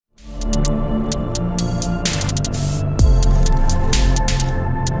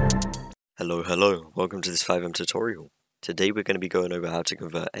Hello, welcome to this FiveM tutorial. Today we're going to be going over how to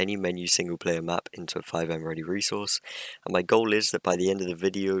convert any Menyoo single player map into a FiveM ready resource, and my goal is that by the end of the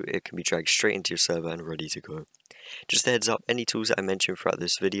video it can be dragged straight into your server and ready to go. Just a heads up, any tools that I mention throughout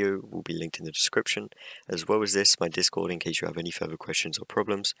this video will be linked in the description, as well as my Discord in case you have any further questions or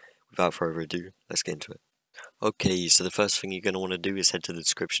problems. Without further ado, let's get into it. Okay, so the first thing you're going to want to do is head to the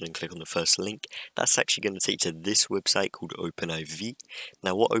description and click on the first link. That's actually going to take you to this website called OpenIV.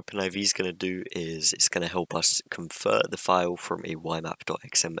 Now what OpenIV is going to do is it's going to help us convert the file from a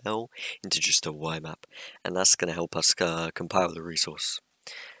ymap.xml into just a ymap, and that's going to help us compile the resource.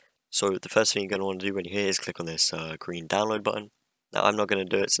 So the first thing you're going to want to do when you're here is click on this green download button. Now I'm not going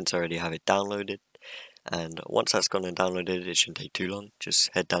to do it since I already have it downloaded. And once that's gone and downloaded, it shouldn't take too long. Just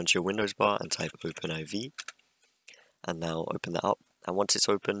head down to your Windows bar and type OpenIV. And now open that up, and once it's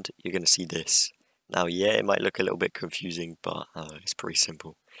opened you're going to see this. Now yeah, it might look a little bit confusing, but it's pretty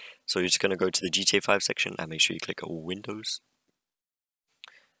simple. So you're just going to go to the GTA 5 section and make sure you click all Windows,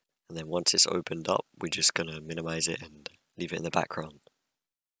 and then once it's opened up we're just going to minimize it and leave it in the background.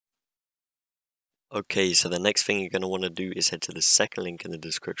 Okay, so the next thing you're going to want to do is head to the second link in the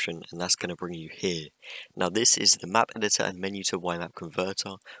description, and that's going to bring you here. Now this is the map editor and Menyoo to ymap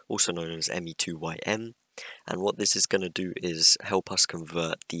converter, also known as ME2YM. And what this is going to do is help us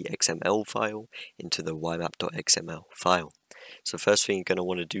convert the XML file into the ymap.xml file. So first thing you're going to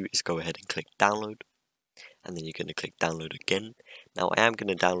want to do is go ahead and click download, and then you're going to click download again. Now I am going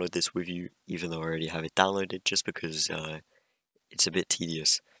to download this with you even though I already have it downloaded, just because it's a bit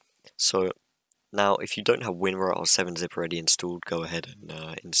tedious. So now if you don't have WinRAR or 7-zip already installed, go ahead and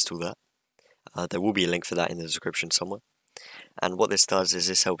install that. There will be a link for that in the description somewhere. And what this does is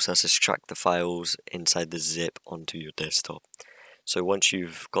this helps us extract the files inside the zip onto your desktop. So once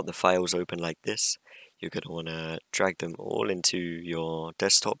you've got the files open like this, you're going to want to drag them all into your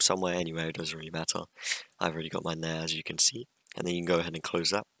desktop somewhere, anywhere, it doesn't really matter. I've already got mine there, as you can see, and then you can go ahead and close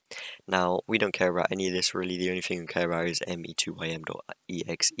that. Now we don't care about any of this really, the only thing we care about is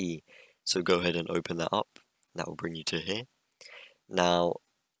me2ym.exe. So go ahead and open that up, that will bring you to here. Now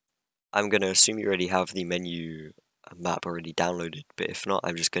I'm going to assume you already have the Menyoo map already downloaded, but if not,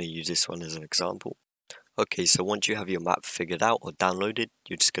 I'm just going to use this one as an example. Okay, so once you have your map figured out or downloaded,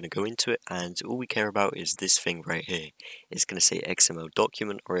 you're just going to go into it, and all we care about is this thing right here. It's going to say XML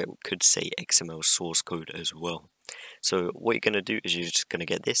document, or it could say XML source code as well. So what you're going to do is you're just going to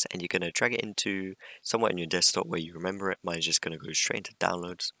get this and you're going to drag it into somewhere in your desktop where you remember it. Mine's just going to go straight into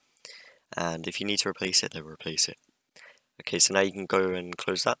downloads, and if you need to replace it, then replace it. Okay, so now you can go and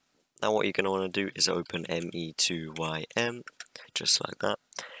close that. Now what you're going to want to do is open ME2YM, just like that.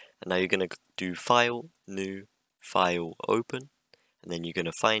 And now you're going to do File, New, File, Open. And then you're going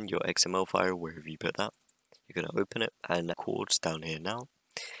to find your XML file wherever you put that. You're going to open it, and chords down here now.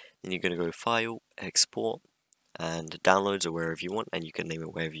 Then you're going to go File, Export, and Downloads, or wherever you want. And you can name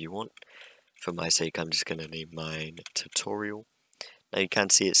it wherever you want. For my sake, I'm just going to name mine Tutorial. Now you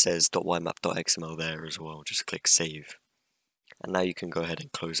can see it says .ymap.xml there as well. Just click Save. And now you can go ahead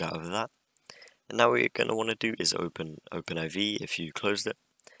and close out of that. And now what you're going to want to do is open OpenIV if you closed it,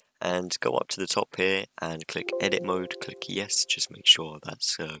 and go up to the top here and click edit mode, click yes, just make sure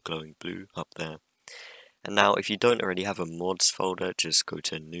that's glowing blue up there. And now if you don't already have a mods folder, just go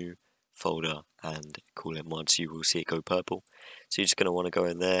to new folder and call it mods, you will see it go purple. So you're just going to want to go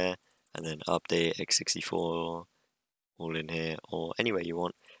in there and then update x64 all in here or anywhere you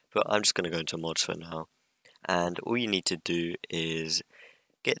want, but I'm just going to go into mods for now. And all you need to do is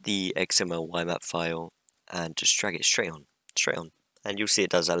get the XML ymap file and just drag it straight on, and you'll see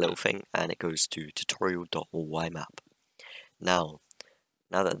it does that little thing, and it goes to tutorial.ymap. Now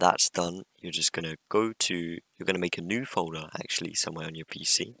that that's done, you're just gonna you're gonna make a new folder actually somewhere on your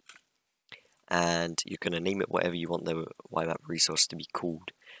PC, and you're gonna name it whatever you want the ymap resource to be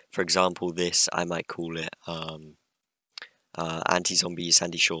called. For example, this I might call it anti-zombie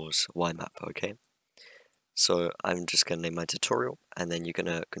Sandy Shores ymap. Okay. So I'm just going to name my tutorial, and then you're going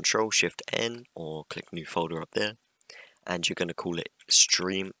to Control-Shift-N or click new folder up there, and you're going to call it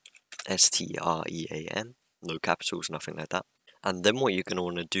stream, S-T-R-E-A-M, no capitals, nothing like that. And then what you're going to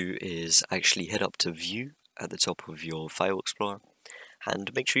want to do is actually head up to View at the top of your File Explorer,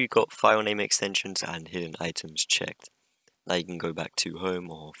 and make sure you've got file name extensions and hidden items checked. Now you can go back to Home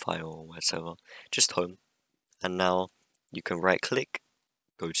or File or whatever, just Home, and now you can right click,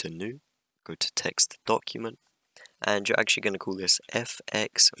 go to New, go to text document, and you're actually going to call this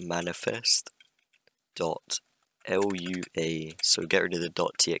fxmanifest.lua. So get rid of the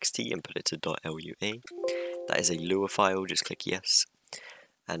 .txt and put it to .lua. That is a Lua file, just click yes.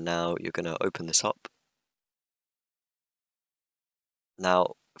 And now you're going to open this up.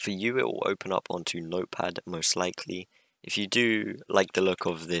 Now for you it will open up onto Notepad most likely. If you do like the look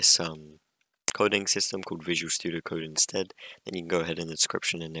of this coding system called Visual Studio Code instead, then you can go ahead in the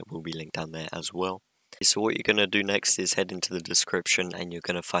description and it will be linked down there as well. So what you're going to do next is head into the description and you're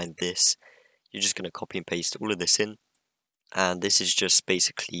going to find this. You're just going to copy and paste all of this in, and this is just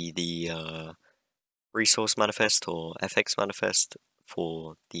basically the resource manifest or FX manifest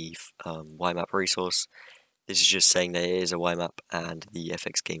for the Ymap resource. This is just saying that it is a Ymap and the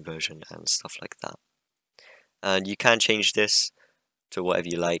FX game version and stuff like that. And you can change this to whatever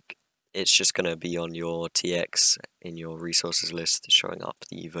you like. It's just going to be on your TX in your resources list, showing up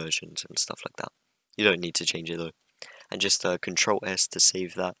the versions and stuff like that. You don't need to change it though. And just Control S to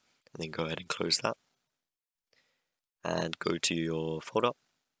save that, and then go ahead and close that. And go to your folder.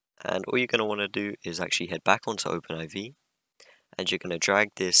 And all you're going to want to do is actually head back onto OpenIV, and you're going to drag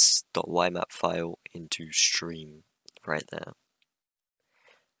this .ymap file into stream right there.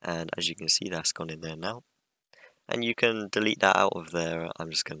 And as you can see, that's gone in there now. And you can delete that out of there. I'm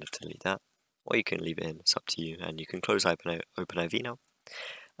just going to delete that, or you can leave it in. It's up to you. And you can close OpenIV now.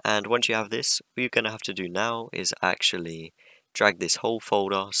 And once you have this, what you're going to have to do now is actually drag this whole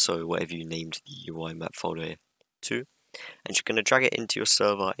folder, so whatever you named the Ymap folder to, and you're going to drag it into your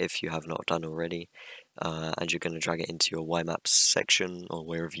server if you have not done already, and you're going to drag it into your Ymaps section or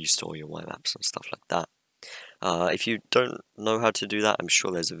wherever you store your Ymaps and stuff like that. If you don't know how to do that, I'm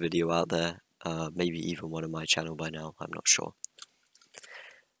sure there's a video out there, maybe even one on my channel by now, I'm not sure.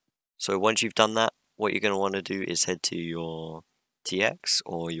 So once you've done that, what you're going to want to do is head to your TX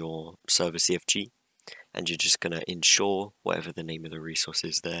or your server CFG, and you're just going to ensure whatever the name of the resource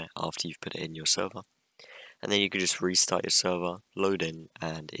is there after you've put it in your server. And then you can just restart your server, load in,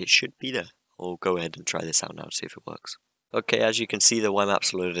 and it should be there. I'll go ahead and try this out now to see if it works. Okay, as you can see, the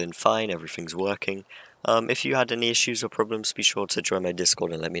Ymap's loaded in fine, everything's working. If you had any issues or problems, be sure to join my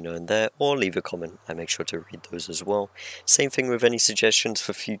Discord and let me know in there, or leave a comment. I make sure to read those as well. Same thing with any suggestions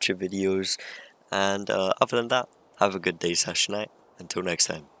for future videos. And other than that, have a good day/night. Until next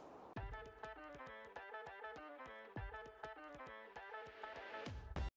time.